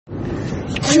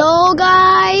Hello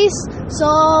guys, so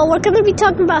we're going to be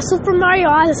talking about Super Mario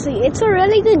Odyssey. It's a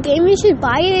really good game, you should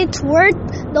buy it. It's worth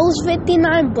those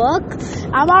 59 bucks.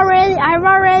 I'm on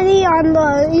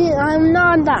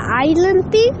the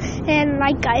island thing, and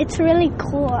it's really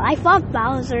cool. I fought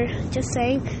Bowser, just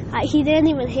saying. He didn't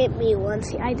even hit me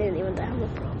once. I didn't even die. I'm a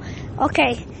pro.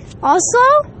 Okay,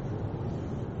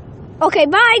 okay,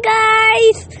 bye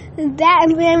guys. And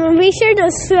make sure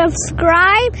to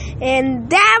subscribe and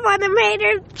dab on the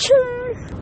mater.